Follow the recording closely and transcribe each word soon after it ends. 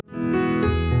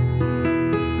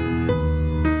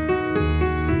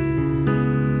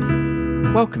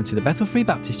Welcome to the Bethel Free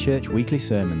Baptist Church weekly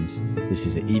sermons. This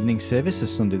is the evening service of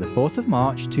Sunday the 4th of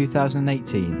March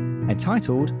 2018,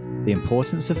 entitled The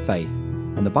Importance of Faith,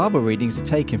 and the Bible readings are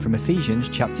taken from Ephesians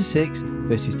chapter 6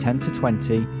 verses 10 to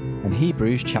 20 and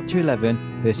Hebrews chapter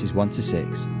 11 verses 1 to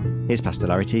 6. Here's Pastor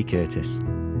Larry T. Curtis.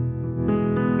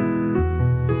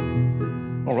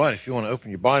 All right, if you want to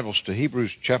open your Bibles to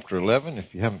Hebrews chapter 11,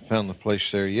 if you haven't found the place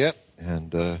there yet,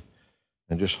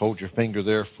 and just hold your finger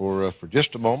there for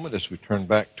just a moment as we turn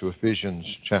back to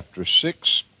Ephesians chapter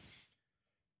 6.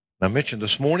 I mentioned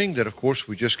this morning that, of course,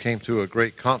 we just came through a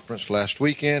great conference last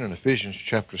weekend, and Ephesians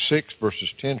chapter 6,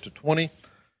 verses 10 to 20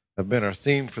 have been our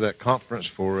theme for that conference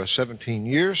for 17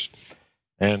 years.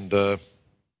 And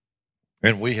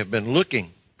we have been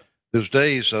looking those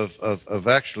days of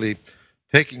actually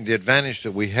taking the advantage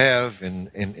that we have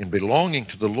in belonging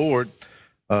to the Lord,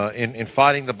 in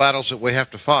fighting the battles that we have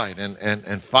to fight,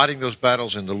 and fighting those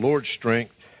battles in the Lord's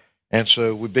strength. And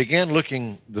so we began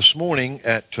looking this morning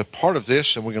at part of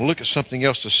this, and we're going to look at something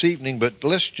else this evening, but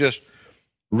let's just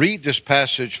read this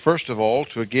passage first of all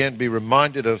to again be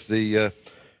reminded of the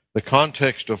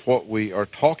context of what we are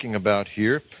talking about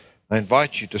here. I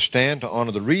invite you to stand to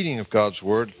honor the reading of God's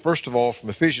Word. First of all, from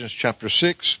Ephesians chapter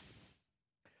 6,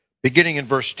 beginning in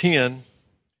verse 10,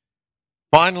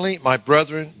 "Finally, my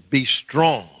brethren, be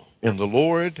strong in the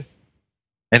Lord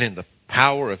and in the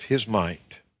power of His might.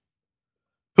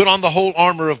 Put on the whole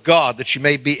armor of God, that you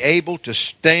may be able to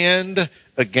stand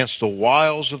against the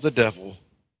wiles of the devil.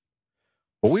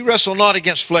 For we wrestle not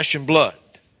against flesh and blood,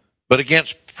 but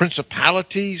against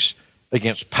principalities,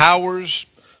 against powers,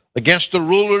 against the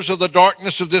rulers of the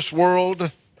darkness of this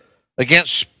world,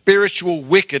 against spiritual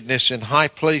wickedness in high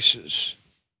places.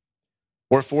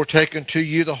 Wherefore take unto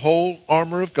you the whole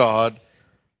armor of God,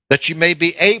 that you may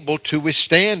be able to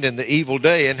withstand in the evil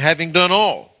day, and having done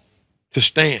all, to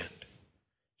stand.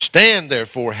 Stand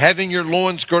therefore, having your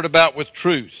loins girt about with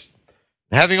truth,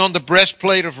 and having on the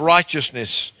breastplate of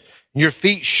righteousness, and your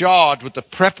feet shod with the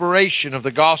preparation of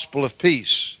the gospel of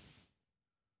peace.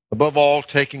 Above all,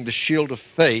 taking the shield of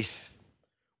faith,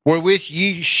 wherewith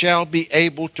ye shall be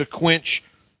able to quench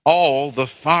all the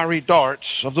fiery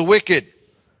darts of the wicked.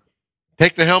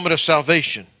 Take the helmet of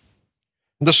salvation,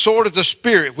 and the sword of the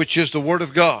Spirit, which is the word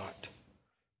of God,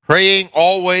 praying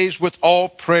always with all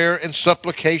prayer and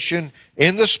supplication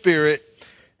in the Spirit,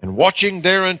 and watching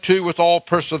thereunto with all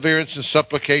perseverance and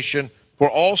supplication for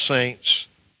all saints,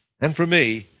 and for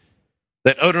me,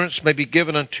 that utterance may be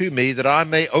given unto me, that I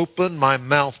may open my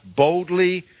mouth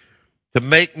boldly to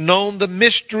make known the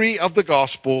mystery of the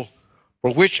gospel,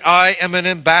 for which I am an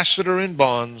ambassador in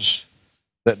bonds,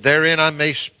 that therein I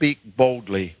may speak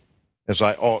boldly as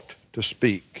I ought to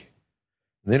speak."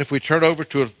 And then if we turn over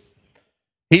to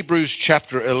Hebrews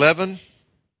chapter 11,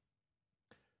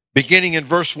 beginning in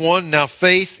verse 1, "Now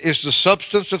faith is the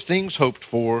substance of things hoped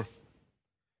for,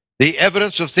 the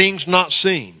evidence of things not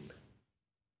seen.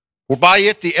 For by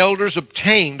it the elders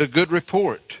obtained a good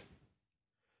report.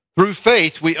 Through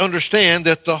faith we understand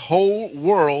that the whole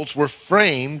worlds were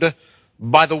framed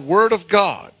by the word of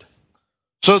God,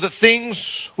 so that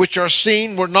things which are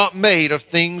seen were not made of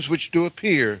things which do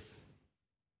appear.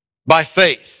 By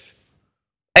faith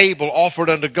Abel offered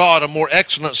unto God a more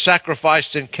excellent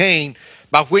sacrifice than Cain,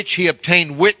 by which he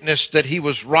obtained witness that he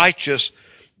was righteous,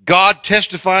 God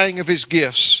testifying of his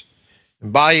gifts,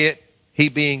 and by it he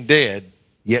being dead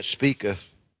yet speaketh.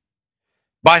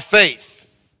 By faith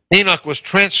Enoch was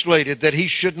translated that he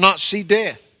should not see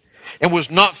death, and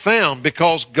was not found,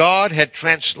 because God had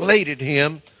translated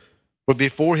him. For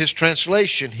before his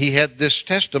translation he had this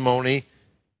testimony,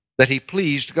 that he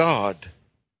pleased God.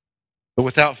 But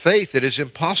without faith it is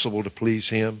impossible to please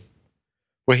him.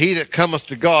 For he that cometh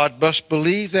to God must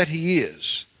believe that he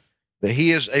is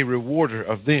a rewarder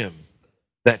of them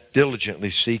that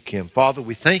diligently seek him." Father,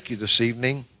 we thank you this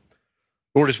evening.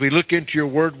 Lord, as we look into your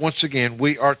word once again,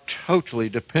 we are totally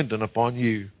dependent upon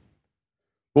you.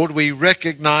 Lord, we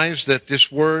recognize that this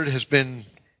word has been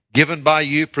given by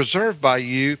you, preserved by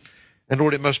you, and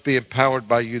Lord, it must be empowered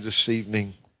by you this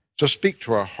evening. So speak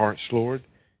to our hearts, Lord.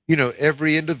 You know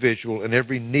every individual and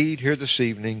every need here this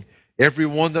evening,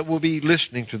 everyone that will be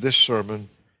listening to this sermon.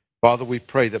 Father, we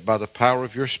pray that by the power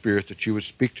of your Spirit that you would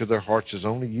speak to their hearts as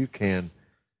only you can.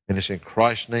 And it's in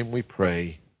Christ's name we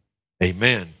pray.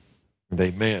 Amen and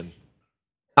amen.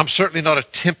 I'm certainly not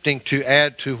attempting to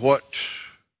add to what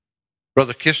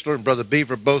Brother Kistler and Brother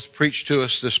Beaver both preached to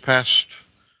us this past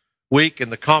week in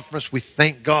the conference. We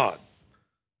thank God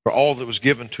for all that was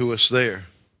given to us there.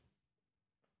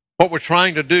 What we're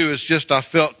trying to do is just, I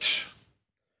felt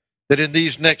that in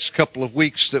these next couple of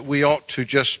weeks that we ought to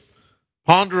just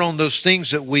ponder on those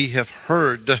things that we have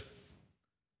heard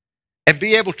and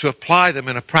be able to apply them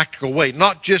in a practical way.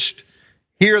 Not just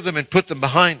hear them and put them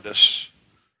behind us,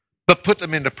 but put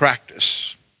them into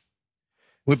practice.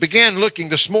 We began looking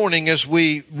this morning as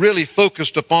we really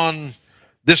focused upon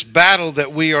this battle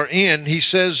that we are in. He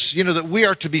says, that we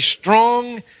are to be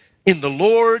strong in the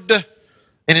Lord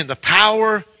and in the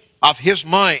power of His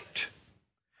might.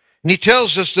 And He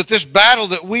tells us that this battle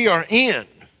that we are in,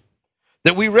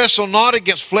 that we wrestle not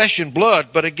against flesh and blood,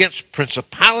 but against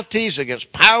principalities,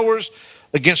 against powers,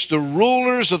 against the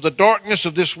rulers of the darkness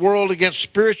of this world, against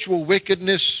spiritual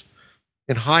wickedness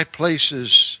in high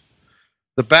places.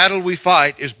 The battle we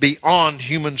fight is beyond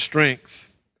human strength.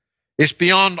 It's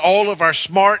beyond all of our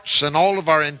smarts and all of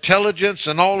our intelligence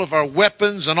and all of our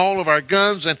weapons and all of our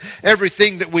guns and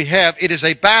everything that we have. It is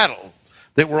a battle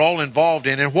that we're all involved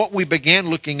in. And what we began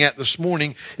looking at this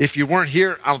morning, if you weren't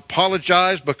here, I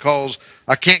apologize because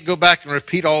I can't go back and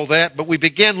repeat all that, but we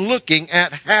began looking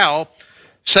at how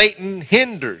Satan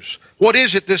hinders. What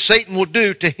is it that Satan will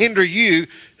do to hinder you,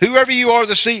 whoever you are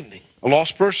this evening, a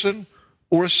lost person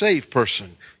or a saved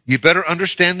person? You better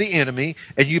understand the enemy,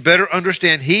 and you better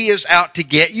understand he is out to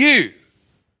get you.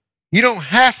 You don't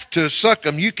have to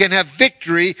succumb. You can have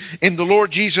victory in the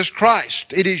Lord Jesus Christ.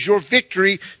 It is your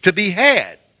victory to be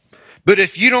had. But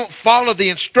if you don't follow the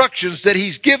instructions that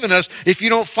He's given us, if you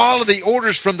don't follow the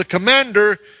orders from the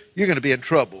commander, you're going to be in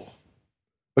trouble.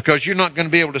 Because you're not going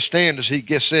to be able to stand, as he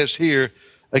says here,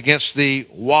 against the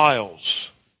wiles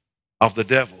of the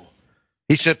devil.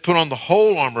 He said, put on the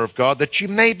whole armor of God that you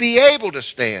may be able to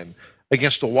stand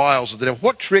against the wiles of the devil.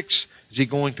 What tricks is he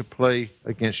going to play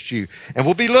against you? And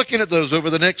we'll be looking at those over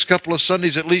the next couple of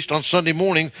Sundays, at least on Sunday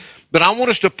morning. But I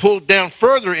want us to pull down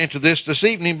further into this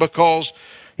evening, because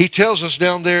he tells us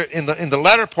down there in the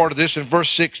latter part of this, in verse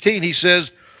 16, he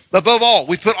says, above all,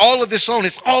 we put all of this on.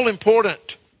 It's all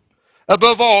important.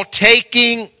 Above all,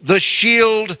 taking the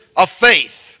shield of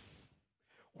faith,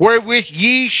 wherewith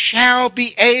ye shall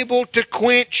be able to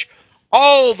quench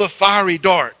all the fiery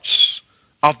darts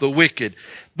of the wicked.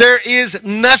 There is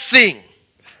nothing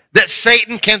that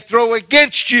Satan can throw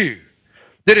against you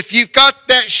that if you've got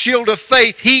that shield of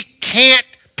faith, he can't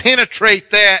penetrate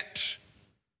that.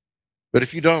 But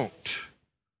if you don't,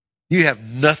 you have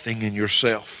nothing in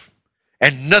yourself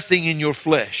and nothing in your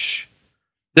flesh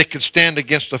that can stand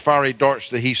against the fiery darts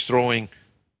that he's throwing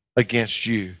against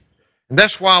you. And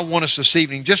that's why I want us this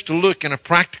evening just to look in a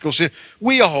practical sense.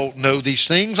 We all know these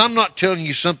things. I'm not telling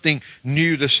you something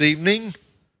new this evening.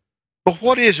 But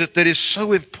what is it that is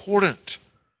so important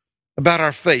about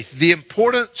our faith? The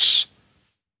importance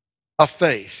of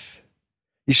faith.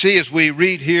 You see, as we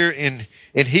read here in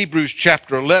Hebrews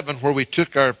chapter 11, where we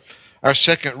took our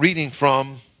second reading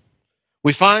from,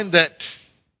 we find that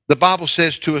the Bible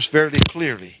says to us very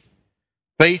clearly,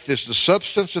 faith is the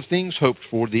substance of things hoped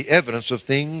for, the evidence of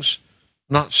things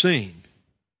not seen.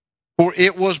 For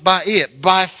it was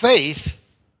by faith,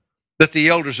 that the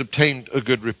elders obtained a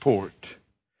good report.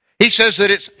 He says that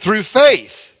it's through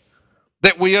faith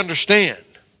that we understand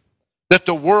that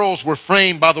the worlds were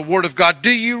framed by the Word of God. Do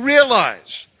you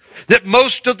realize that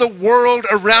most of the world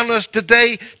around us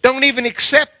today don't even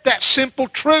accept that simple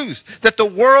truth, that the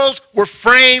worlds were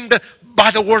framed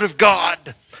by the Word of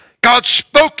God? God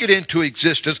spoke it into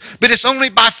existence, but it's only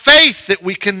by faith that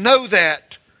we can know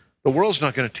that. The world's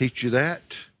not going to teach you that.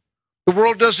 The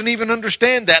world doesn't even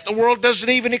understand that. The world doesn't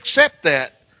even accept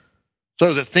that.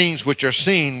 So that things which are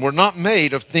seen were not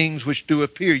made of things which do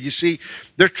appear. You see,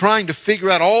 they're trying to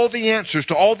figure out all the answers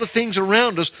to all the things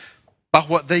around us by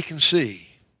what they can see.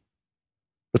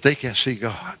 But they can't see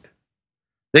God.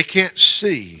 They can't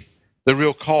see the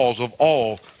real cause of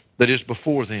all that is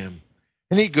before them.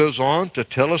 And he goes on to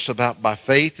tell us about by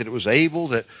faith that it was Abel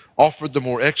that offered the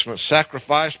more excellent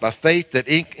sacrifice. By faith that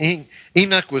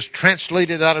Enoch was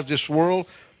translated out of this world.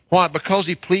 Why? Because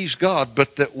he pleased God.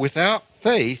 But that without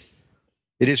faith,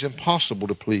 it is impossible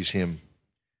to please him.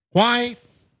 Why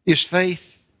is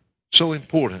faith so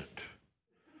important?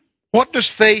 What does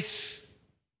faith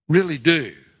really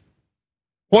do?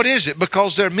 What is it?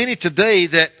 Because there are many today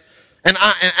that, and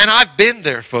I've been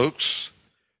there, folks.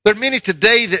 There are many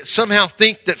today that somehow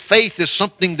think that faith is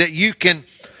something that you can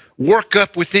work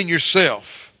up within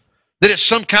yourself. That it's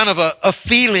some kind of a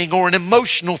feeling or an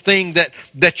emotional thing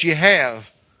that you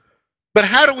have. But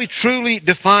how do we truly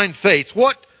define faith?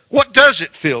 What does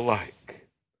it feel like?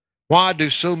 Why do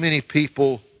so many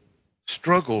people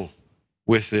struggle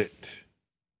with it?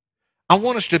 I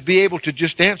want us to be able to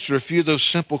just answer a few of those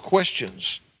simple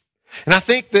questions. And I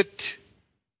think that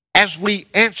as we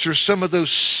answer some of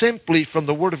those simply from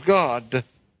the Word of God,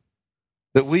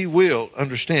 that we will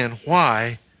understand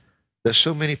why that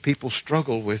so many people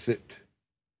struggle with it.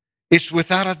 It's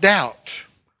without a doubt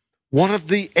one of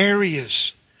the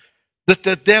areas that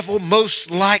the devil most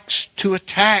likes to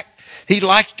attack. He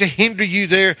likes to hinder you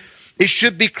there. It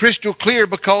should be crystal clear,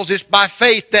 because it's by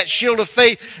faith, that shield of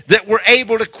faith, that we're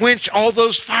able to quench all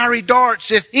those fiery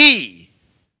darts. If he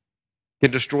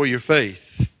can destroy your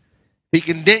faith, he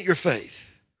can dent your faith,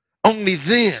 only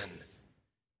then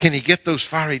can he get those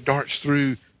fiery darts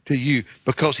through to you,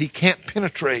 because he can't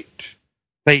penetrate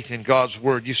faith in God's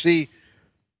Word. You see,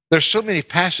 there's so many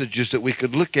passages that we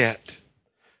could look at.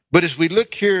 But as we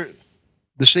look here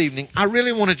this evening, I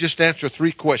really want to just answer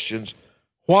 3 questions.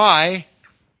 Why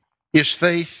is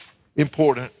faith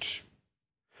important?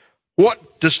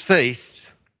 What does faith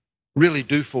really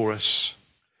do for us?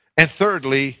 And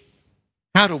thirdly,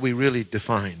 how do we really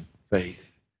define faith?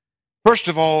 First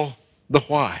of all, the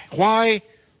why. Why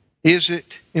is it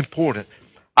important?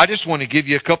 I just want to give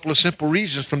you a couple of simple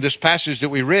reasons from this passage that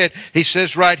we read. He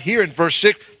says right here in verse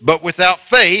 6, but without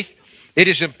faith, it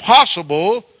is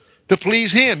impossible to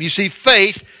please Him. You see,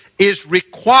 faith is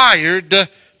required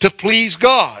to please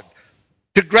God,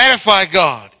 to gratify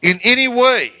God in any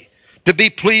way, to be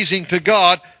pleasing to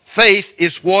God. Faith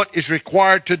is what is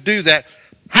required to do that.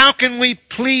 How can we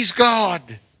please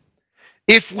God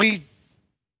if we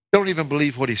don't even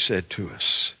believe what He said to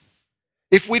us?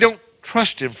 If we don't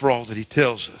trust Him for all that He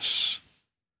tells us?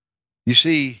 You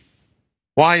see,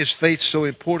 why is faith so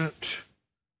important?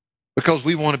 Because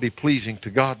we want to be pleasing to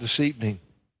God this evening.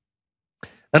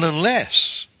 And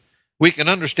unless we can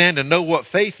understand and know what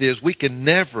faith is, we can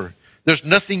never, there's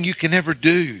nothing you can ever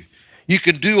do. You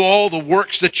can do all the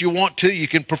works that you want to. You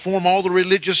can perform all the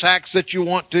religious acts that you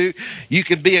want to. You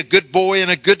can be a good boy and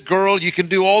a good girl. You can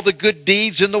do all the good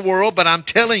deeds in the world. But I'm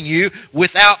telling you,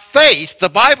 without faith, the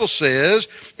Bible says,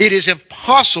 it is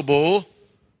impossible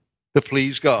to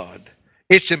please God.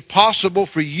 It's impossible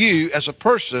for you as a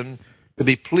person to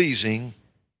be pleasing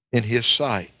in His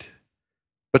sight.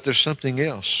 But there's something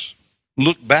else.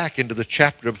 Look back into the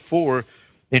chapter before,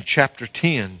 in chapter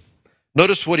 10.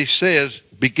 Notice what he says,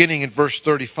 beginning in verse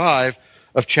 35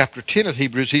 of chapter 10 of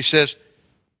Hebrews. He says,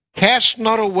 cast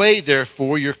not away,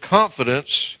 therefore, your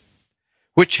confidence,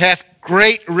 which hath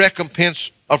great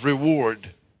recompense of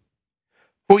reward.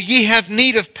 For ye have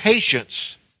need of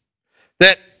patience,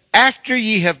 that after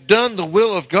ye have done the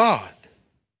will of God,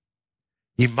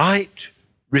 ye might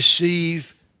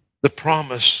receive the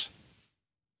promise.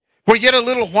 For yet a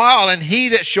little while, and He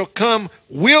that shall come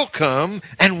will come,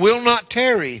 and will not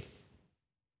tarry.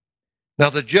 Now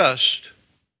the just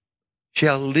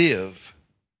shall live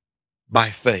by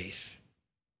faith.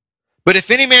 But if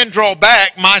any man draw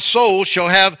back, my soul shall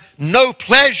have no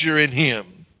pleasure in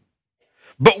him.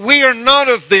 But we are not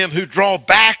of them who draw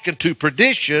back into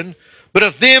perdition, but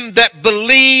of them that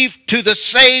believe to the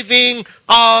saving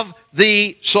of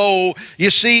the soul. You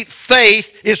see,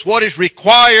 faith is what is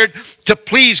required to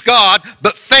please God,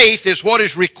 but faith is what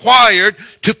is required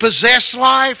to possess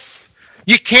life.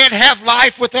 You can't have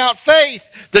life without faith.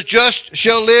 The just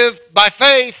shall live by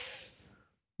faith.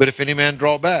 But if any man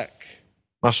draw back,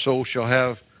 my soul shall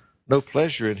have no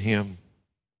pleasure in him.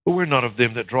 But we're not of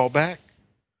them that draw back,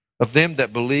 of them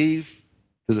that believe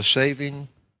to the saving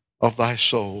of thy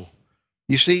soul.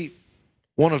 You see,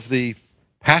 one of the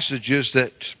passages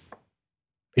that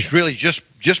is really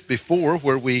just before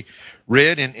where we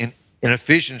read in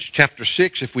Ephesians chapter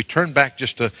 6, if we turn back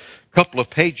just a couple of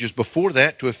pages before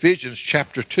that to Ephesians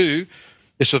chapter 2,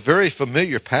 it's a very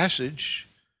familiar passage.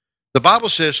 The Bible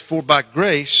says, for by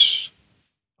grace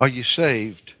are you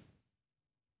saved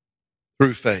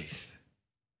through faith.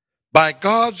 By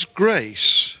God's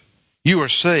grace you are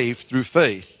saved through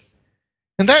faith.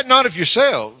 And that not of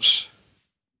yourselves.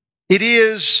 It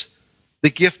is the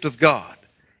gift of God.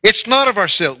 It's not of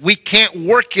ourselves. We can't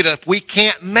work it up. We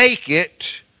can't make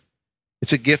it.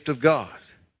 It's a gift of God.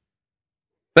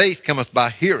 Faith cometh by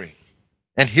hearing,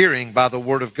 and hearing by the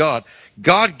word of God.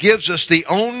 God gives us the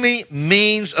only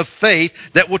means of faith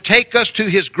that will take us to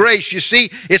His grace. You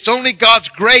see, it's only God's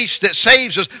grace that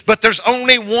saves us, but there's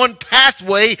only one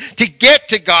pathway to get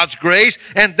to God's grace,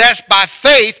 and that's by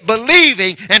faith,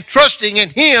 believing and trusting in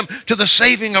Him to the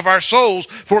saving of our souls.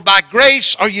 For by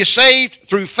grace are you saved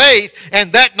through faith,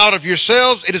 and that not of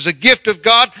yourselves. It is a gift of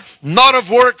God, not of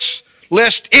works,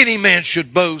 lest any man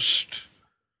should boast.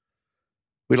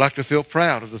 We like to feel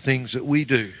proud of the things that we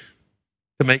do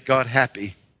to make God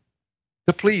happy,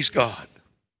 to please God.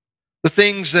 The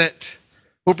things that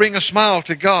will bring a smile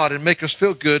to God and make us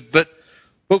feel good. But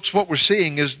folks, what we're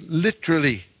seeing is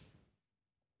literally,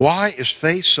 why is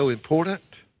faith so important?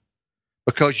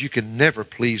 Because you can never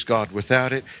please God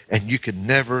without it, and you can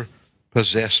never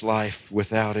possess life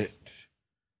without it.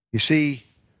 You see,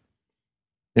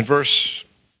 In verse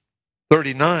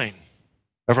 39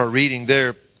 of our reading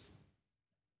there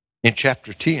in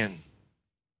chapter 10,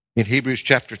 in Hebrews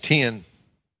chapter 10,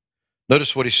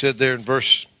 notice what he said there in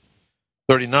verse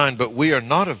 39, but we are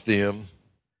not of them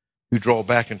who draw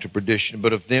back into perdition,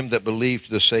 but of them that believe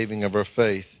to the saving of our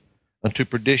faith, unto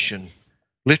perdition,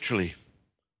 literally,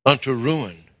 unto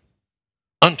ruin,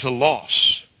 unto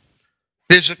loss,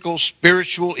 physical,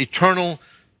 spiritual, eternal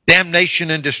damnation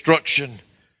and destruction.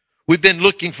 We've been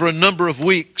looking for a number of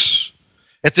weeks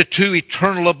at the two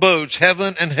eternal abodes,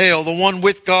 heaven and hell, the one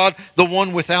with God, the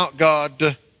one without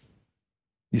God.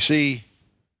 You see,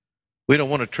 we don't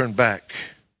want to turn back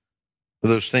to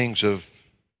those things of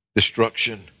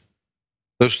destruction,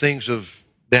 those things of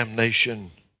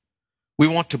damnation. We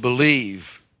want to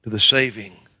believe to the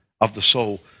saving of the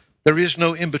soul. There is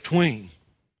no in-between.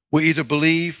 We either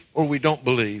believe or we don't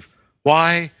believe.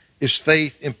 Why is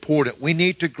faith important? We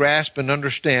need to grasp and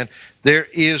understand there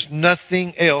is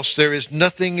nothing else. There is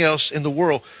nothing else in the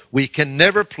world. We can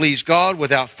never please God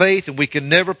without faith, and we can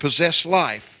never possess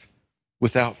life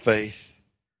without faith.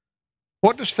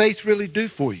 What does faith really do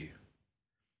for you?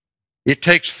 It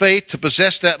takes faith to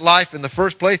possess that life in the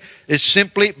first place. It's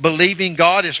simply believing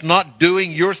God. It's not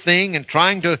doing your thing and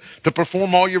trying to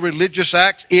perform all your religious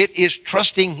acts. It is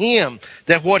trusting Him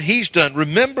that what He's done.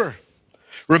 Remember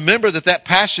that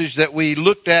passage that we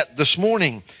looked at this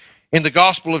morning in the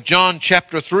Gospel of John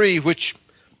chapter 3, which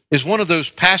is one of those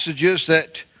passages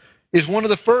that is one of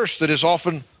the first that is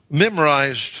often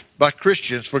memorized by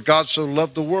Christians. For God so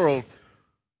loved the world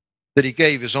that He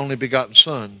gave His only begotten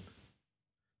Son,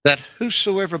 that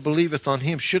whosoever believeth on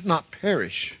Him should not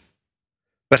perish,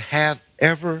 but have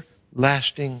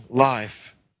everlasting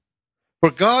life. For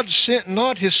God sent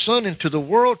not His Son into the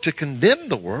world to condemn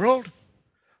the world,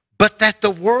 but that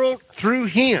the world through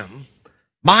Him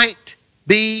might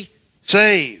be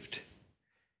saved.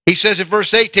 He says in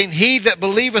verse 18, he that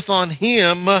believeth on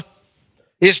Him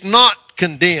is not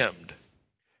condemned,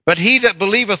 but he that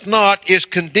believeth not is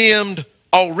condemned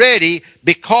already,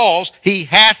 because he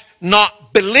hath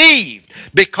not believed.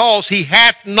 Because he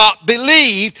hath not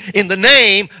believed in the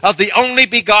name of the only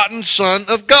begotten Son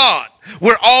of God.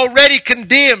 We're already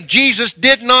condemned. Jesus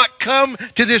did not come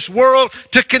to this world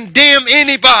to condemn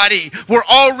anybody. We're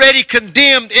already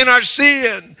condemned in our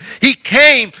sin. He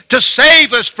came to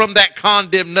save us from that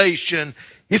condemnation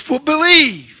if we'll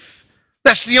believe.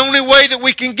 That's the only way that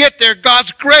we can get there.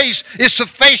 God's grace is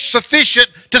sufficient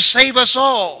to save us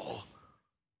all.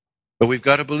 But we've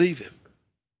got to believe Him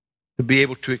to be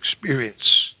able to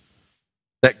experience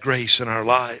that grace in our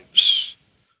lives.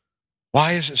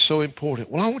 Why is it so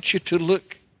important? Well, I want you to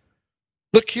look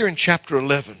here in chapter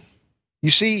 11.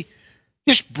 You see,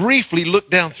 just briefly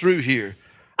look down through here.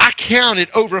 I counted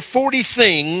over 40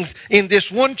 things in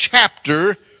this one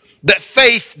chapter that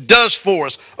faith does for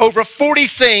us. Over 40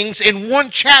 things in one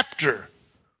chapter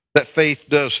that faith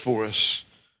does for us.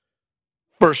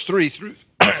 Verse 3,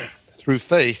 through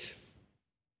faith,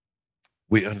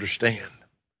 we understand.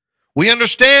 We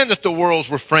understand that the worlds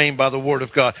were framed by the Word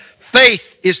of God.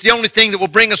 Faith is the only thing that will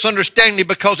bring us understanding,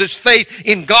 because it's faith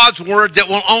in God's Word that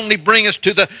will only bring us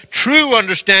to the true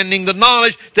understanding, the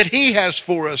knowledge that He has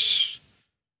for us.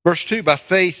 Verse 2, by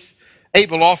faith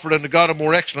Abel offered unto God a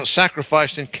more excellent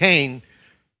sacrifice than Cain.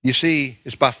 You see,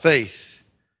 it's by faith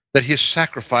that his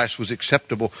sacrifice was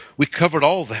acceptable. We covered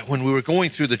all that when we were going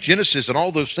through the Genesis and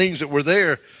all those things that were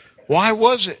there. Why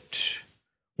was it?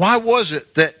 Why was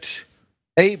it that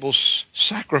Abel's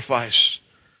sacrifice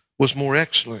was more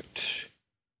excellent?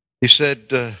 He said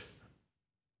that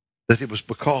it was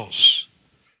because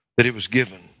that it was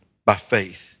given by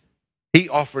faith. He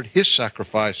offered his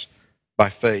sacrifice by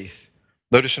faith.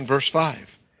 Notice in verse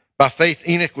 5, by faith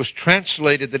Enoch was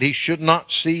translated that he should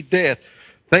not see death.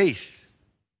 Faith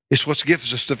is what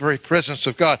gives us the very presence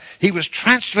of God. He was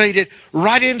translated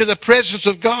right into the presence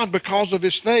of God because of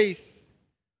his faith.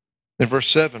 In verse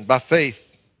 7, by faith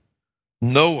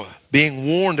Noah, being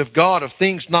warned of God of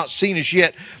things not seen as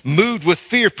yet, moved with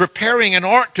fear, preparing an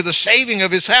ark to the saving of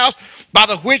his house, by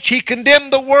the which he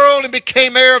condemned the world and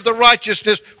became heir of the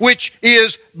righteousness which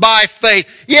is by faith.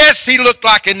 Yes, he looked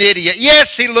like an idiot.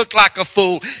 Yes, he looked like a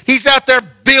fool. He's out there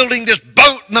building this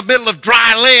boat in the middle of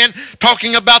dry land,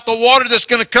 talking about the water that's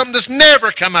going to come that's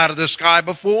never come out of the sky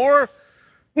before.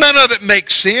 None of it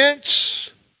makes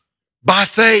sense. By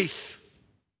faith,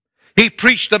 he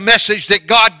preached a message that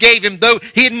God gave him, though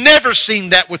he had never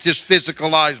seen that with his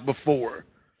physical eyes before.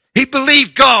 He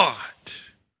believed God.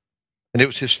 And it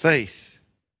was his faith.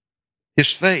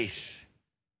 His faith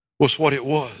was what it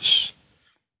was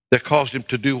that caused him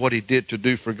to do what he did to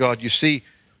do for God. You see,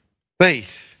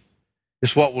 faith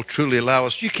is what will truly allow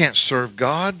us. You can't serve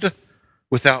God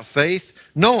without faith.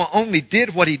 Noah only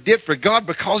did what he did for God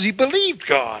because he believed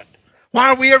God. Why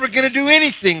are we ever going to do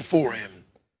anything for him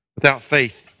without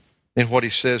faith in what he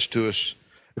says to us?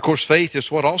 Of course, faith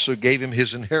is what also gave him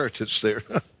his inheritance there.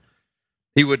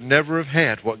 He would never have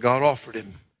had what God offered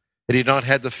him had he not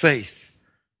had the faith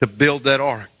to build that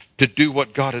ark, to do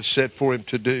what God had said for him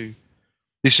to do.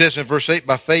 He says in verse 8,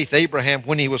 by faith Abraham,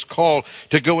 when he was called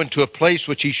to go into a place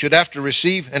which he should after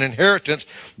receive an inheritance,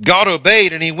 God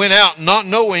obeyed, and he went out not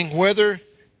knowing whither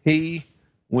he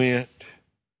went.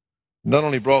 Not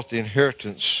only brought the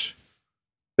inheritance,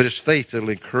 but it's faith that will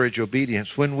encourage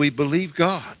obedience. When we believe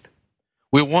God,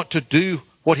 we want to do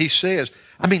what he says.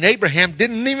 I mean, Abraham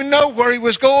didn't even know where he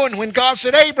was going when God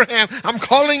said, Abraham, I'm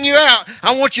calling you out.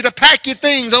 I want you to pack your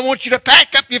things. I want you to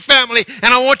pack up your family,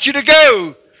 and I want you to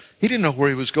go. He didn't know where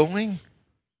he was going,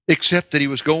 except that he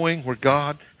was going where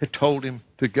God had told him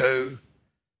to go.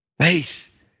 Faith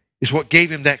is what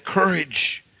gave him that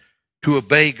courage to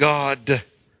obey God.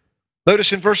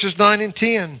 Notice in verses 9 and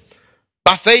 10,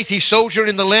 by faith he sojourned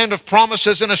in the land of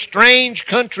promises in a strange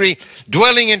country,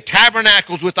 dwelling in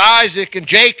tabernacles with Isaac and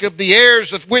Jacob, the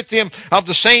heirs with him of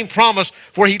the same promise.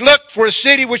 For he looked for a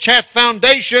city which hath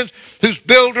foundations, whose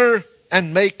builder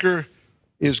and maker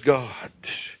is God.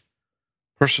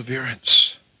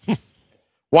 Perseverance.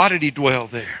 Why did he dwell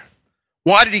there?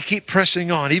 Why did he keep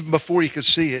pressing on even before he could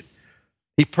see it?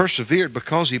 He persevered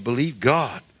because he believed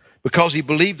God. Because he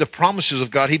believed the promises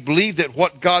of God. He believed that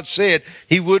what God said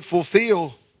he would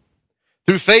fulfill.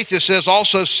 Through faith, it says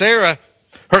also Sarah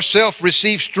herself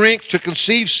received strength to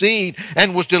conceive seed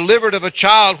and was delivered of a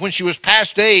child when she was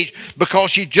past age,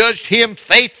 because she judged him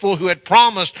faithful who had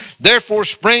promised. Therefore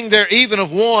sprang there even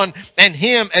of one, and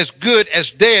him as good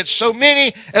as dead, so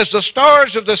many as the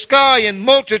stars of the sky in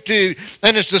multitude,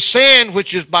 and as the sand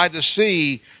which is by the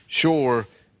sea shore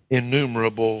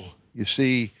innumerable. You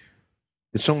see,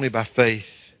 it's only by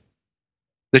faith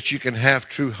that you can have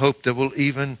true hope that will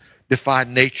even defy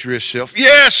nature itself.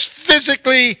 Yes,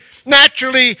 physically,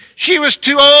 naturally, she was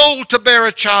too old to bear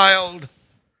a child.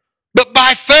 But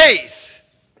by faith,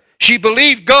 she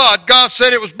believed God. God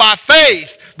said it was by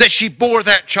faith that she bore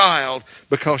that child,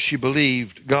 because she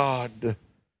believed God.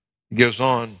 He goes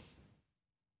on.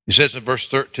 He says in verse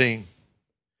 13,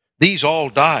 these all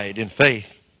died in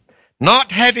faith,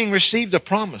 not having received the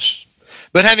promise,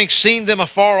 but having seen them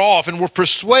afar off, and were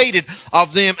persuaded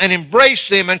of them, and embraced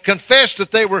them, and confessed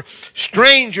that they were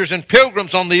strangers and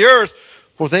pilgrims on the earth.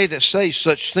 For they that say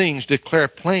such things declare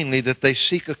plainly that they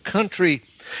seek a country.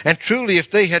 And truly, if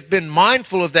they had been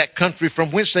mindful of that country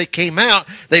from whence they came out,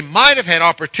 they might have had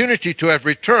opportunity to have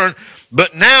returned.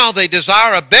 But now they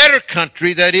desire a better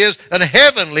country, that is, an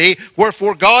heavenly,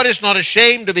 wherefore God is not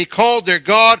ashamed to be called their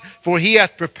God, for he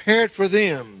hath prepared for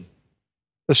them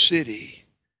a city.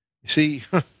 You see,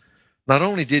 not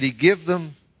only did he give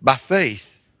them by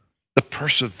faith the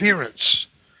perseverance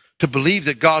to believe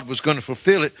that God was going to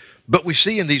fulfill it, but we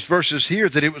see in these verses here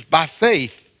that it was by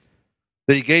faith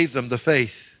that he gave them the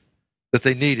faith that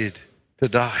they needed to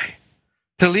die,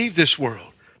 to leave this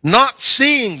world, not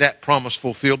seeing that promise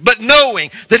fulfilled, but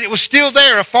knowing that it was still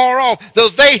there afar off, though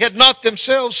they had not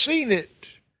themselves seen it.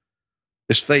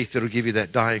 It's faith that will give you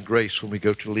that dying grace when we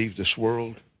go to leave this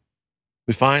world.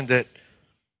 We find that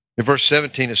in verse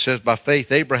 17 it says, by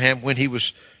faith Abraham, when he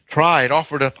was tried,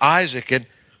 offered up Isaac, and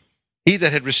he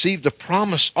that had received the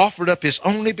promise offered up his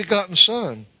only begotten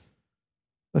son.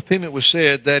 Of him it was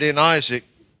said that in Isaac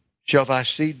shall thy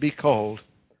seed be called,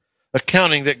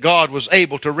 accounting that God was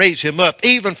able to raise him up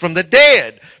even from the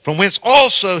dead, from whence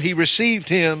also he received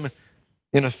him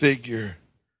in a figure.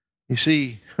 You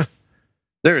see,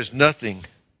 there is nothing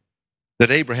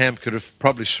that Abraham could have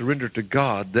probably surrendered to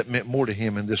God that meant more to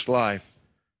him in this life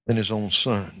than his own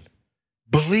son.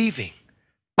 Believing,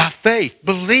 by faith,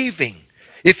 believing.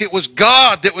 If it was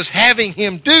God that was having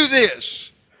him do this,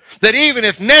 that even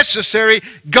if necessary,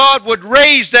 God would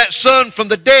raise that son from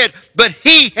the dead, but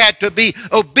he had to be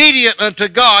obedient unto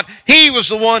God. He was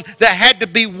the one that had to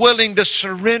be willing to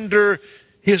surrender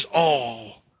his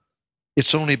all.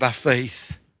 It's only by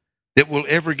faith that we'll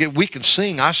ever get. We can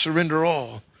sing, I surrender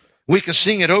all. We can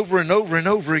sing it over and over and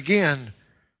over again.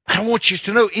 I want you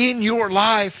to know, in your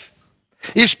life,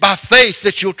 it's by faith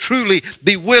that you'll truly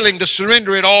be willing to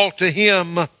surrender it all to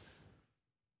him.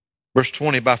 Verse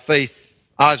 20, by faith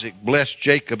Isaac blessed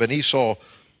Jacob and Esau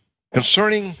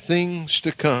concerning things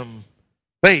to come.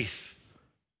 Faith.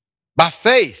 By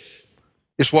faith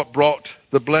is what brought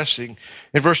the blessing.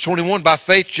 In verse 21, by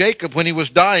faith Jacob, when he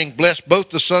was dying, blessed both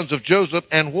the sons of Joseph,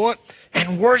 and what?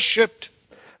 And worshipped,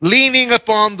 leaning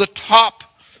upon the top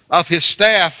of his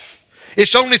staff.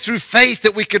 It's only through faith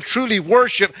that we can truly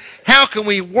worship. How can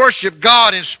we worship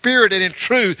God in spirit and in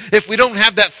truth if we don't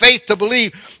have that faith to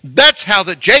believe? That's how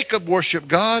that Jacob worshiped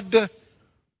God,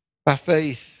 by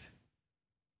faith.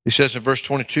 He says in verse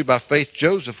 22, by faith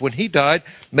Joseph, when he died,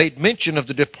 made mention of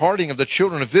the departing of the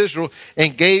children of Israel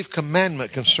and gave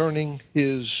commandment concerning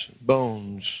his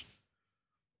bones.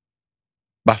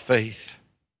 By faith.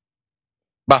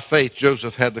 By faith,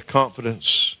 Joseph had the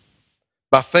confidence.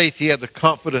 By faith, he had the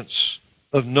confidence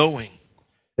of knowing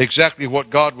exactly what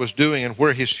God was doing and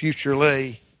where his future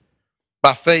lay.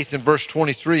 By faith, in verse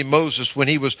 23, Moses, when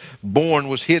he was born,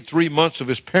 was hid 3 months of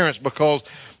his parents because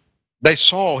they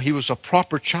saw he was a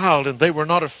proper child and they were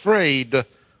not afraid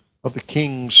of the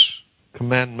king's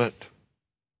commandment.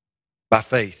 By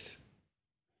faith,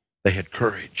 they had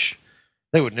courage.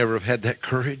 They would never have had that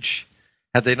courage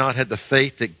had they not had the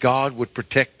faith that God would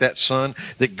protect that son,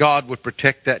 that God would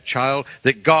protect that child,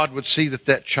 that God would see that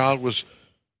that child was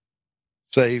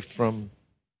saved from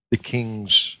the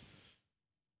king's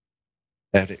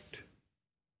edict.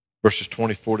 Verses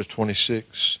 24 to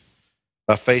 26.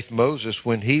 By faith Moses,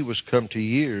 when he was come to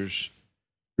years,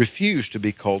 refused to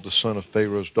be called the son of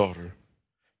Pharaoh's daughter,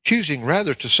 choosing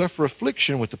rather to suffer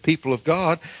affliction with the people of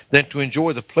God than to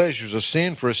enjoy the pleasures of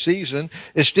sin for a season,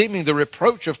 esteeming the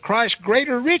reproach of Christ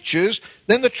greater riches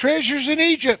than the treasures in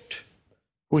Egypt,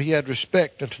 where he had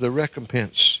respect unto the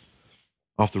recompense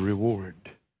of the reward.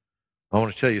 I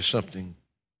want to tell you something.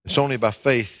 It's only by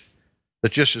faith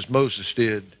that, just as Moses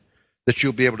did, that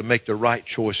you'll be able to make the right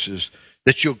choices,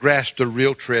 that you'll grasp the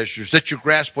real treasures, that you'll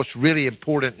grasp what's really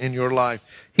important in your life.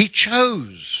 He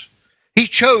chose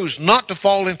not to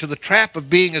fall into the trap of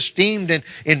being esteemed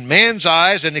in man's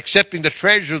eyes and accepting the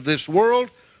treasure of this world,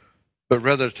 but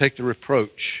rather to take the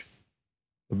reproach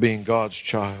of being God's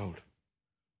child.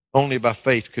 Only by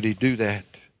faith could he do that.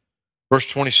 Verse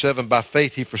 27, by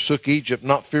faith he forsook Egypt,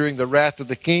 not fearing the wrath of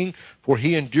the king, for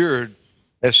he endured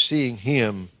as seeing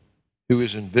him who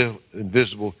is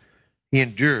invisible. He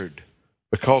endured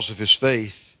because of his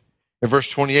faith. In verse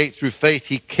 28, through faith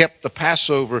he kept the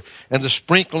Passover and the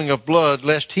sprinkling of blood,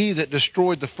 lest he that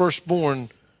destroyed the firstborn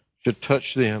should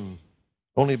touch them.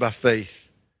 Only by faith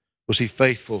was he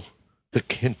faithful to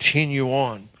continue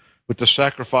on with the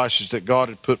sacrifices that God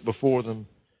had put before them.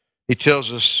 He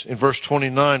tells us in verse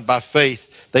 29, by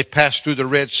faith they passed through the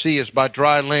Red Sea as by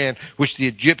dry land, which the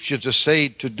Egyptians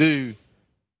essayed to do,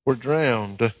 were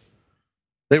drowned.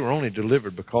 They were only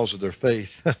delivered because of their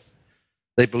faith.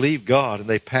 They believed God and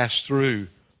they passed through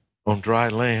on dry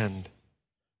land.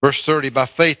 Verse 30, by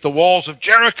faith the walls of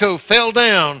Jericho fell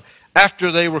down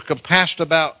after they were compassed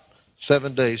about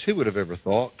 7 days. Who would have ever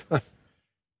thought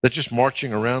that just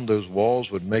marching around those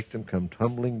walls would make them come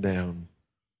tumbling down?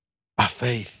 By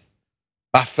faith.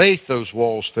 By faith those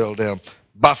walls fell down.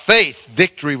 By faith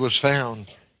victory was found.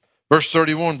 Verse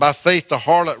 31, by faith the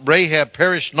harlot Rahab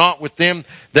perished not with them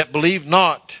that believed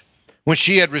not, when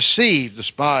she had received the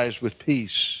spies with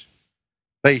peace.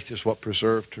 Faith is what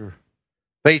preserved her.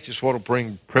 Faith is what will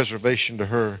bring preservation to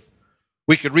her.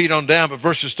 We could read on down, but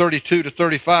verses 32 to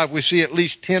 35, we see at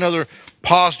least 10 other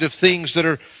positive things that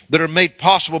are made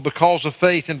possible because of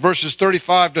faith. In verses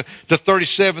 35 to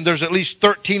 37, there's at least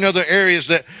 13 other areas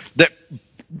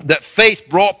that faith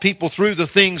brought people through the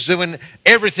things that when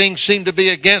everything seemed to be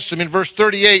against them. In verse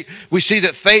 38, we see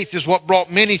that faith is what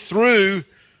brought many through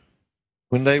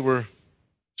when they were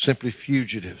simply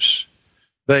fugitives,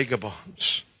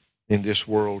 vagabonds in this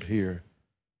world here.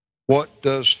 What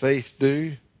does faith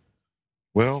do?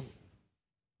 Well,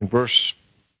 in verse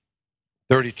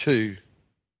 32,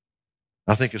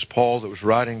 I think it's Paul that was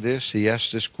writing this. He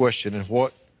asked this question, and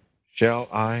what shall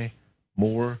I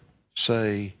more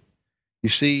say? You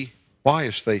see, why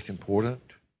is faith important?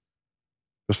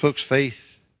 Because, folks,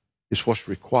 faith is what's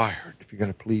required if you're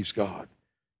going to please God.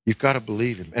 You've got to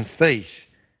believe Him. And faith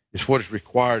is what is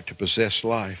required to possess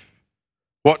life.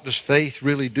 What does faith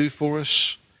really do for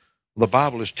us? Well, the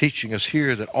Bible is teaching us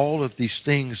here that all of these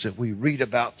things that we read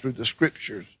about through the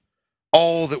Scriptures,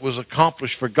 all that was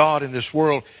accomplished for God in this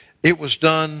world, it was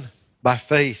done by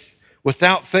faith.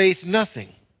 Without faith,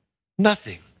 nothing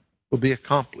will be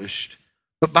accomplished.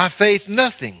 But by faith,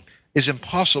 nothing is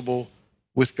impossible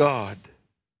with God.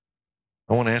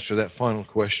 I want to answer that final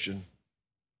question.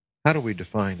 How do we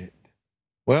define it?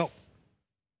 Well,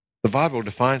 the Bible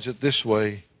defines it this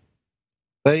way.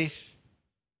 Faith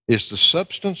is the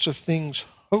substance of things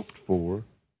hoped for,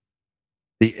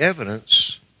 the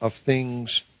evidence of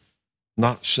things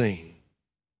not seen.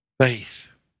 Faith.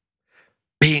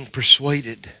 Being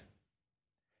persuaded.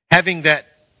 Having that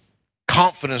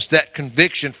confidence, that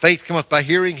conviction. Faith cometh by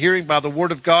hearing, hearing by the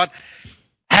Word of God.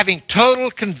 having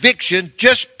total conviction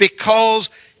just because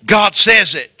God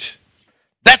says it.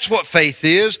 That's what faith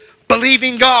is.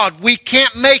 Believing God. We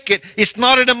can't make it. It's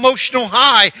not an emotional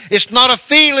high. It's not a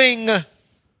feeling. I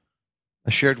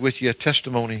shared with you a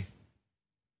testimony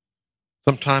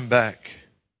some time back.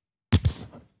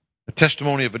 A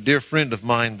testimony of a dear friend of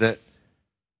mine that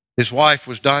his wife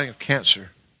was dying of cancer.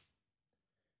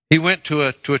 He went to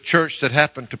a church that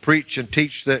happened to preach and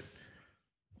teach that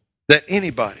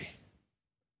anybody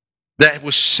that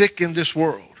was sick in this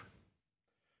world,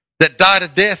 that died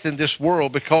of death in this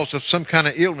world because of some kind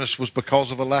of illness, was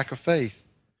because of a lack of faith.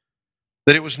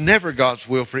 That it was never God's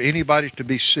will for anybody to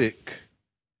be sick.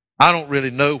 I don't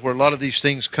really know where a lot of these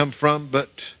things come from, but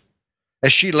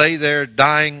as she lay there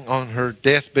dying on her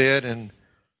deathbed, and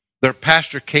their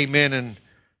pastor came in, and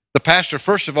the pastor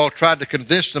first of all tried to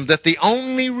convince them that the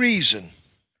only reason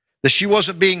that she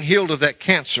wasn't being healed of that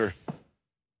cancer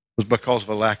was because of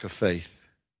a lack of faith.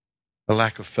 A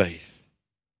lack of faith.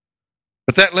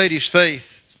 But that lady's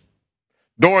faith,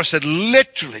 Doris, had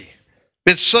literally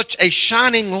been such a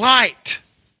shining light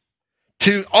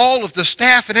to all of the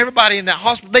staff and everybody in that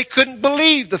hospital. They couldn't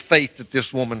believe the faith that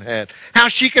this woman had. How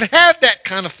she could have that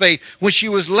kind of faith when she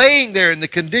was laying there in the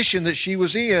condition that she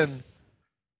was in.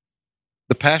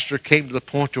 The pastor came to the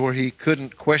point where he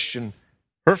couldn't question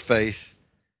her faith.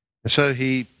 And so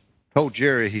he told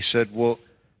Jerry, he said, well,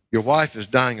 your wife is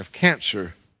dying of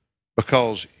cancer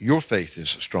because your faith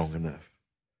isn't strong enough.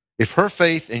 If her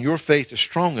faith and your faith is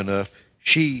strong enough,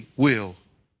 she will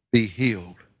be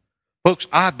healed. Folks,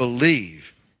 I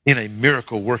believe in a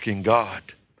miracle-working God.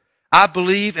 I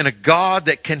believe in a God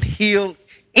that can heal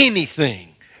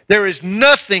anything. There is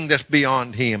nothing that's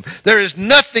beyond Him. There is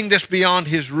nothing that's beyond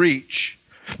His reach.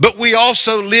 But we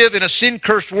also live in a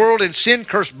sin-cursed world and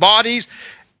sin-cursed bodies,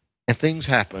 and things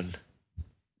happen.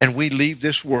 And we leave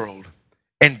this world,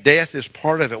 and death is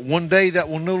part of it. One day that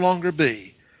will no longer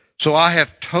be. So I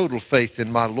have total faith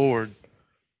in my Lord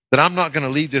that I'm not going to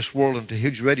leave this world until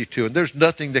He's ready to. And there's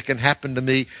nothing that can happen to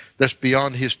me that's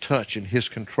beyond His touch and His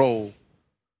control.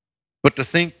 But to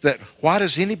think that, why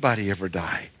does anybody ever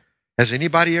die? Has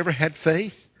anybody ever had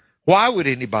faith? Why would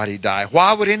anybody die?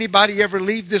 Why would anybody ever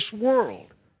leave this world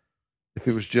if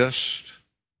it was just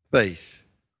faith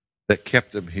that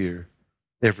kept them here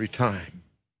every time?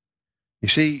 You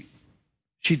see,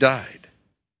 she died.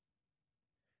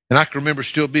 And I can remember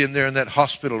still being there in that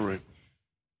hospital room.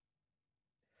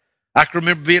 I can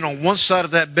remember being on one side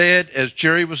of that bed as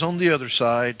Jerry was on the other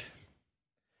side.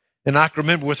 And I can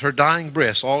remember with her dying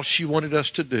breath, all she wanted us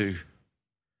to do,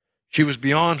 she was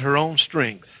beyond her own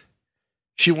strength.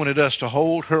 She wanted us to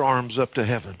hold her arms up to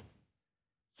heaven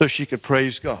so she could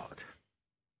praise God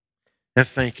and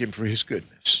thank Him for His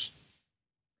goodness.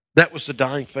 That was the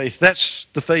dying faith. That's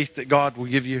the faith that God will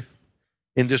give you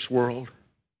in this world.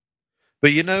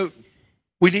 But you know,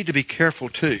 we need to be careful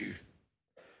too.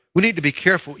 We need to be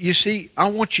careful. You see, I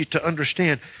want you to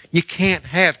understand, you can't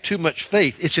have too much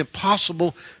faith. It's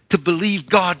impossible to believe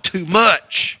God too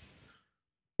much.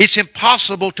 It's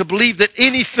impossible to believe that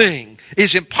anything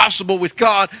is impossible with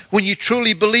God when you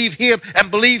truly believe Him and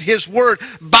believe His Word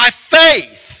by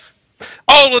faith.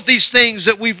 All of these things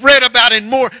that we've read about and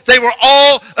more, they were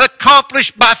all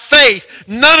accomplished by faith.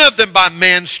 None of them by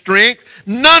man's strength.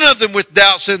 None of them with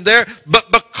doubts in there.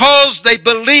 But because they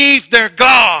believed their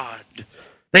God,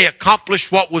 they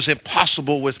accomplished what was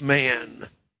impossible with man.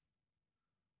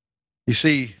 You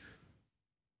see,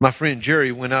 my friend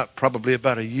Jerry went out probably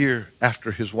about a year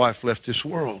after his wife left this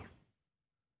world.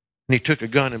 And he took a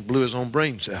gun and blew his own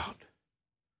brains out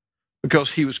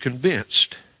because he was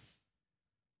convinced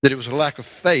that it was a lack of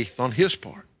faith on his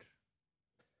part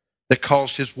that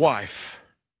caused his wife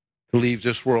to leave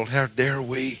this world. How dare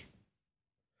we?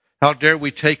 How dare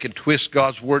we take and twist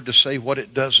God's Word to say what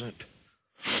it doesn't?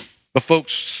 But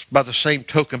folks, by the same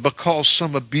token, because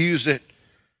some abuse it,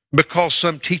 because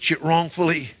some teach it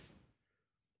wrongfully,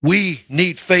 we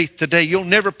need faith today. You'll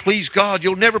never please God.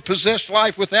 You'll never possess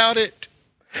life without it.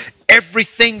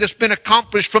 Everything that's been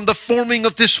accomplished from the forming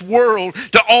of this world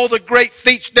to all the great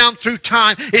feats down through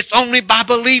time, it's only by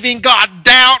believing God.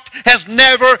 Doubt has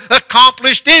never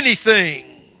accomplished anything.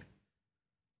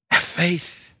 Have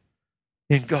faith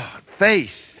in God.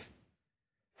 Faith.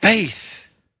 Faith.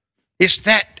 It's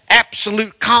that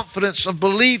absolute confidence of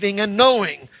believing and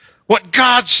knowing what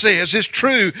God says is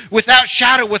true without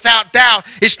shadow, without doubt.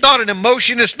 It's not an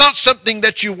emotion. It's not something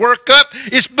that you work up.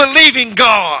 It's believing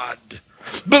God.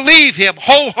 Believe Him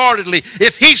wholeheartedly.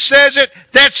 If He says it,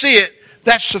 that's it.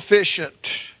 That's sufficient.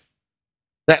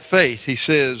 That faith, he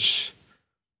says,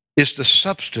 is the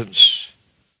substance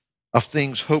of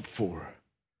things hoped for.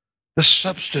 The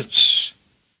substance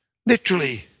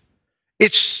Literally,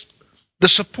 it's the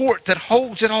support that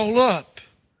holds it all up.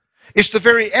 It's the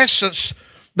very essence,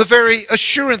 the very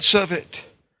assurance of it.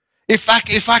 If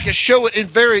I could show it in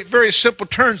very, very simple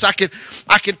terms, I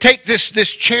can take this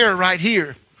chair right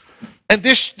here. And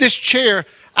this chair,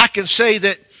 I can say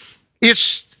that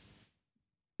it's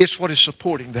what is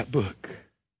supporting that book.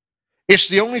 It's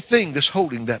the only thing that's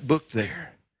holding that book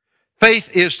there. Faith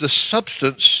is the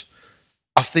substance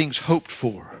of things hoped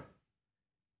for.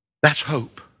 That's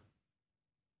hope.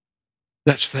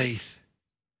 That's faith.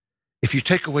 If you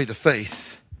take away the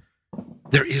faith,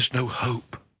 there is no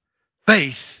hope.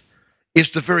 Faith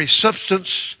is the very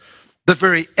substance, the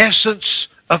very essence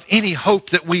of any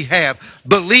hope that we have.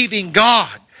 Believing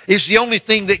God is the only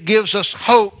thing that gives us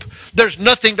hope. There's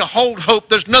nothing to hold hope.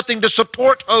 There's nothing to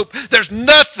support hope. There's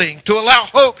nothing to allow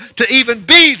hope to even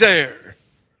be there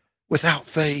without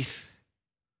faith.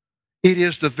 It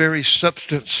is the very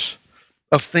substance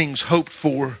of things hoped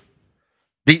for,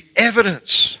 the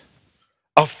evidence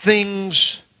of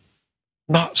things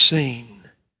not seen.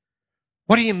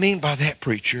 What do you mean by that,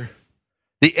 preacher?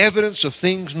 The evidence of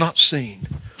things not seen.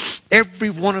 Every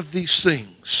one of these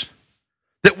things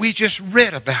that we just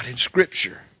read about in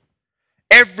Scripture,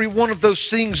 every one of those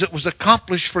things that was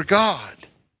accomplished for God.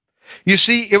 You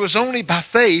see, it was only by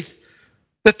faith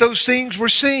that those things were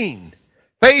seen.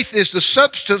 Faith is the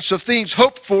substance of things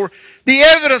hoped for, the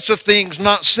evidence of things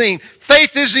not seen.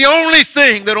 Faith is the only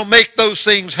thing that will make those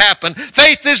things happen.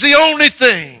 Faith is the only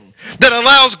thing that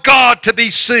allows God to be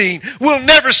seen. We'll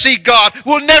never see God.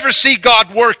 We'll never see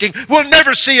God working. We'll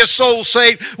never see a soul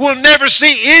saved. We'll never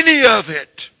see any of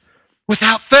it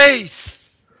without faith.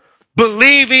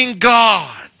 Believing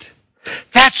God.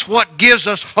 That's what gives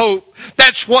us hope.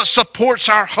 That's what supports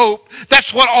our hope.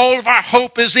 That's what all of our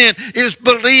hope is in, is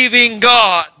believing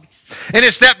God. And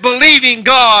it's that believing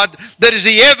God that is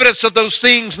the evidence of those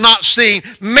things not seen.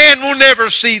 Man will never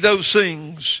see those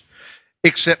things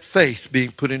except faith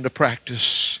being put into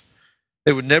practice.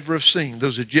 They would never have seen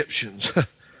those Egyptians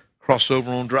cross over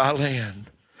on dry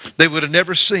land. They would have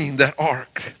never seen that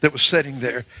ark that was sitting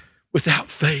there without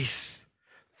faith.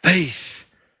 Faith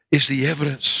is the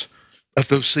evidence of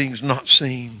those things not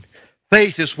seen.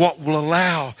 Faith is what will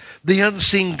allow the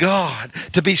unseen God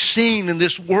to be seen in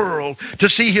this world, to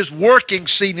see His working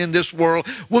seen in this world.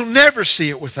 We'll never see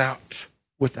it without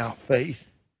faith.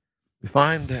 We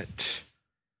find that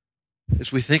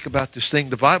as we think about this thing,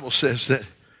 the Bible says that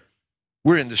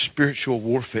we're in the spiritual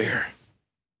warfare.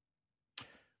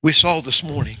 We saw this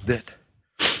morning that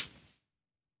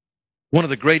one of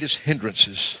the greatest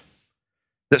hindrances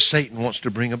that Satan wants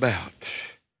to bring about,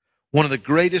 one of the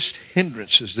greatest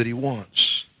hindrances that he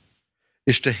wants,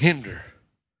 is to hinder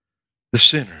the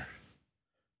sinner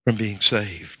from being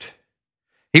saved.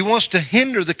 He wants to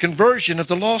hinder the conversion of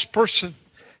the lost person.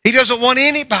 He doesn't want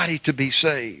anybody to be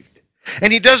saved.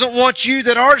 And he doesn't want you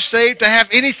that are saved to have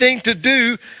anything to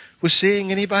do with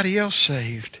seeing anybody else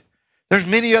saved. There's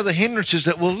many other hindrances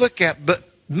that we'll look at, but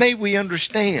may we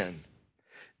understand.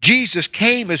 Jesus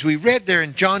came, as we read there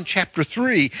in John chapter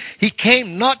 3, He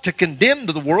came not to condemn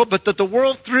the world, but that the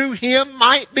world through Him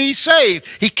might be saved.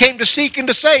 He came to seek and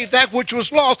to save that which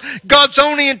was lost. God's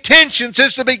only intention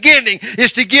since the beginning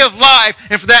is to give life,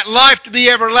 and for that life to be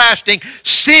everlasting.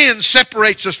 Sin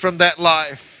separates us from that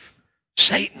life.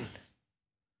 Satan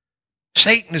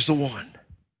is the one.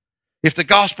 If the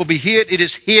gospel be hid, it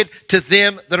is hid to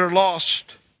them that are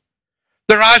lost.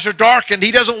 Their eyes are darkened.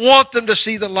 He doesn't want them to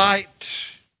see the light.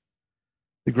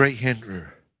 The great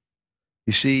hinderer.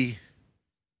 You see,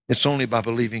 it's only by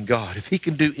believing God. If He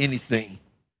can do anything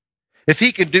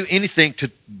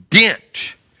to dent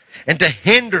and to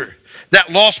hinder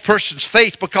that lost person's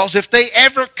faith, because if they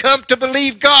ever come to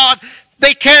believe God,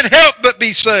 they can't help but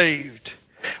be saved.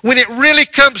 When it really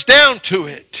comes down to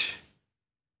it,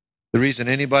 the reason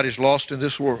anybody's lost in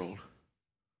this world,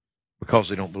 because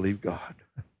they don't believe God.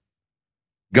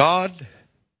 God,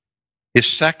 His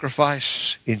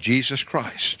sacrifice in Jesus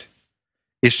Christ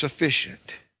is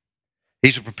sufficient.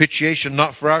 He's a propitiation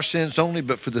not for our sins only,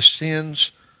 but for the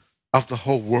sins of the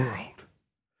whole world.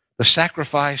 The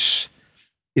sacrifice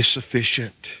is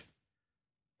sufficient.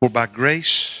 For by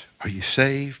grace are you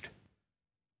saved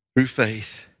through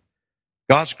faith.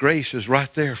 God's grace is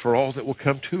right there for all that will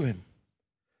come to Him.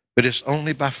 But it's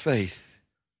only by faith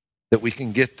that we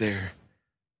can get there,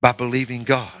 by believing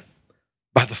God,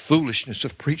 by the foolishness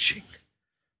of preaching,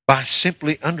 by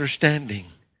simply understanding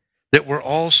that we're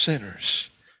all sinners.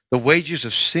 The wages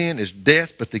of sin is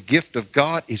death, but the gift of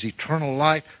God is eternal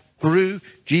life through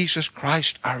Jesus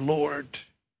Christ our Lord.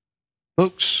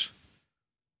 Folks,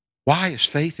 why is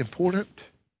faith important?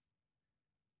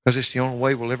 Because it's the only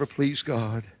way we'll ever please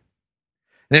God.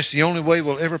 And it's the only way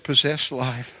we'll ever possess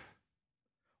life.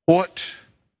 What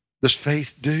does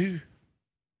faith do?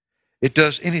 It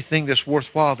does anything that's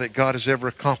worthwhile that God has ever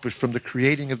accomplished, from the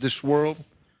creating of this world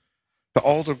to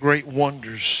all the great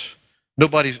wonders.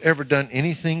 Nobody's ever done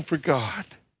anything for God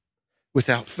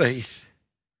without faith.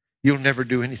 You'll never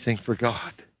do anything for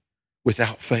God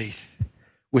without faith,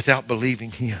 without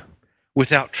believing Him,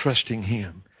 without trusting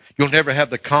Him. You'll never have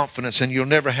the confidence, and you'll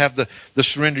never have the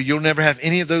surrender. You'll never have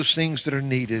any of those things that are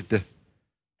needed to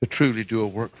truly do a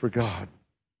work for God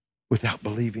without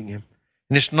believing Him.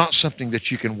 And it's not something that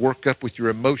you can work up with your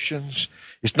emotions.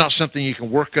 It's not something you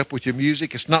can work up with your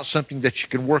music. It's not something that you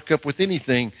can work up with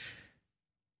anything.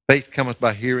 Faith cometh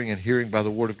by hearing, and hearing by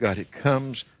the word of God. It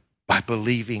comes by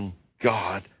believing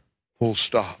God, full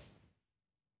stop.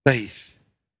 Faith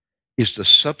is the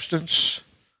substance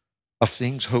of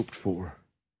things hoped for.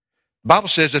 The Bible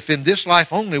says if in this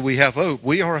life only we have hope,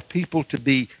 we are a people to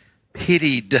be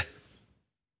pitied.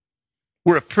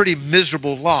 We're a pretty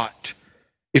miserable lot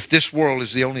if this world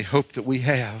is the only hope that we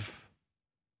have.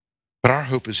 But our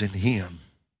hope is in Him.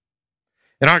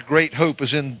 And our great hope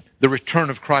is in the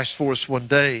return of Christ for us one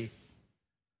day.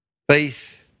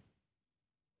 Faith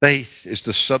is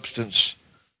the substance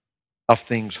of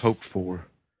things hoped for.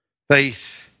 Faith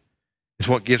is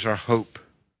what gives our hope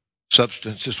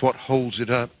substance. It's what holds it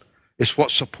up. It's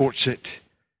what supports it.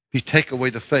 If you take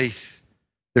away the faith,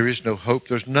 there is no hope.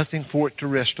 There's nothing for it to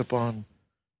rest upon.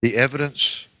 The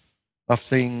evidence of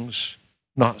things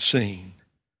not seen.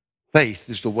 Faith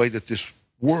is the way that this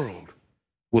world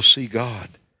will see God.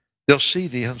 They'll see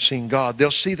the unseen God.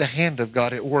 They'll see the hand of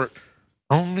God at work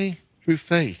only through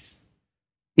faith.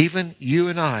 Even you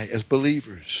and I as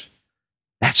believers,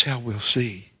 that's how we'll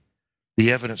see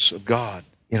the evidence of God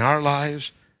in our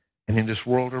lives and in this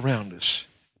world around us,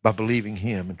 by believing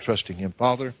Him and trusting Him.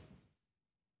 Father,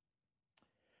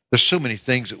 there's so many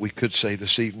things that we could say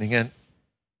this evening, and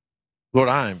Lord,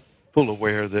 I'm full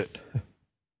aware that,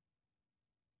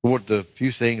 Lord, the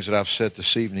few things that I've said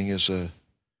this evening is a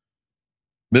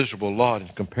miserable lot in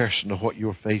comparison to what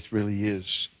your faith really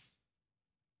is.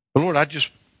 But Lord, I just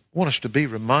want us to be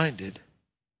reminded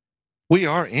we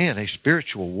are in a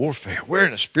spiritual warfare. We're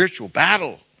in a spiritual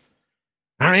battle.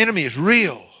 Our enemy is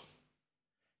real.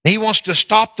 He wants to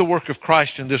stop the work of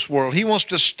Christ in this world. He wants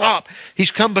to stop. He's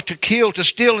come but to kill, to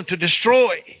steal, and to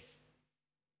destroy.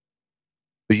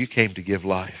 But you came to give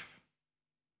life.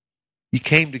 You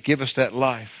came to give us that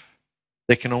life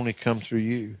that can only come through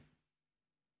you.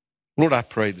 Lord, I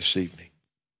pray this evening.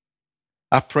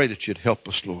 I pray that you'd help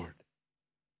us, Lord.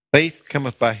 Faith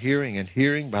cometh by hearing, and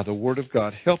hearing by the word of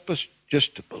God. Help us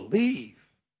just to believe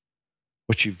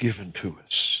what you've given to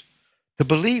us, to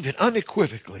believe it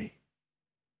unequivocally.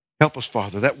 Help us,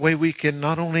 Father. That way we can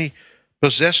not only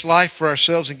possess life for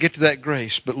ourselves and get to that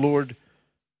grace, but, Lord,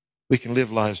 we can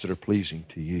live lives that are pleasing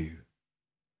to you.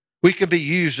 We can be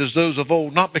used as those of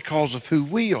old, not because of who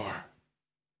we are,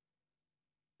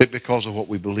 but because of what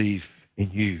we believe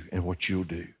in you and what you'll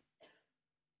do.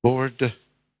 Lord,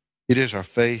 it is our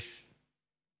faith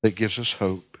that gives us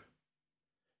hope.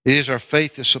 It is our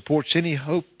faith that supports any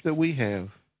hope that we have.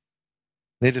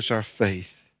 It is our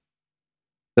faith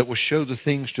that will show the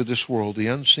things to this world, the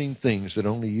unseen things that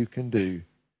only you can do,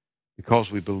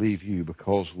 because we believe you,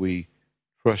 because we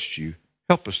trust you.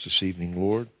 Help us this evening,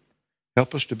 Lord.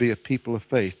 Help us to be a people of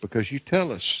faith, because you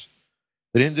tell us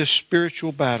that in this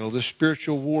spiritual battle, this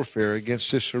spiritual warfare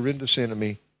against this horrendous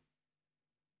enemy,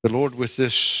 the Lord, with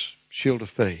this shield of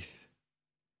faith,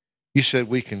 you said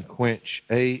we can quench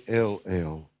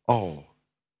all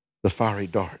the fiery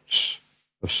darts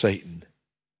of Satan.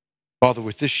 Father,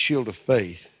 with this shield of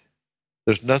faith,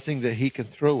 there's nothing that he can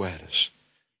throw at us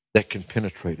that can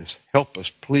penetrate us. Help us,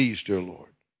 please, dear Lord.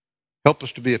 Help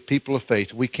us to be a people of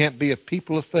faith. We can't be a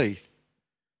people of faith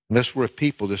unless we're a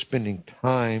people that's spending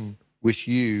time with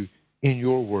you in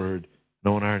your word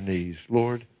and on our knees.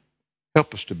 Lord,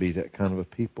 help us to be that kind of a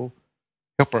people.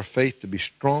 Help our faith to be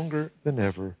stronger than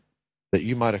ever, that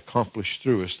you might accomplish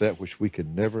through us that which we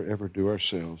could never, ever do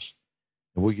ourselves.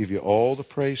 And we give you all the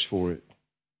praise for it.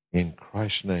 In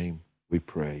Christ's name we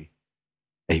pray.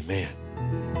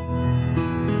 Amen.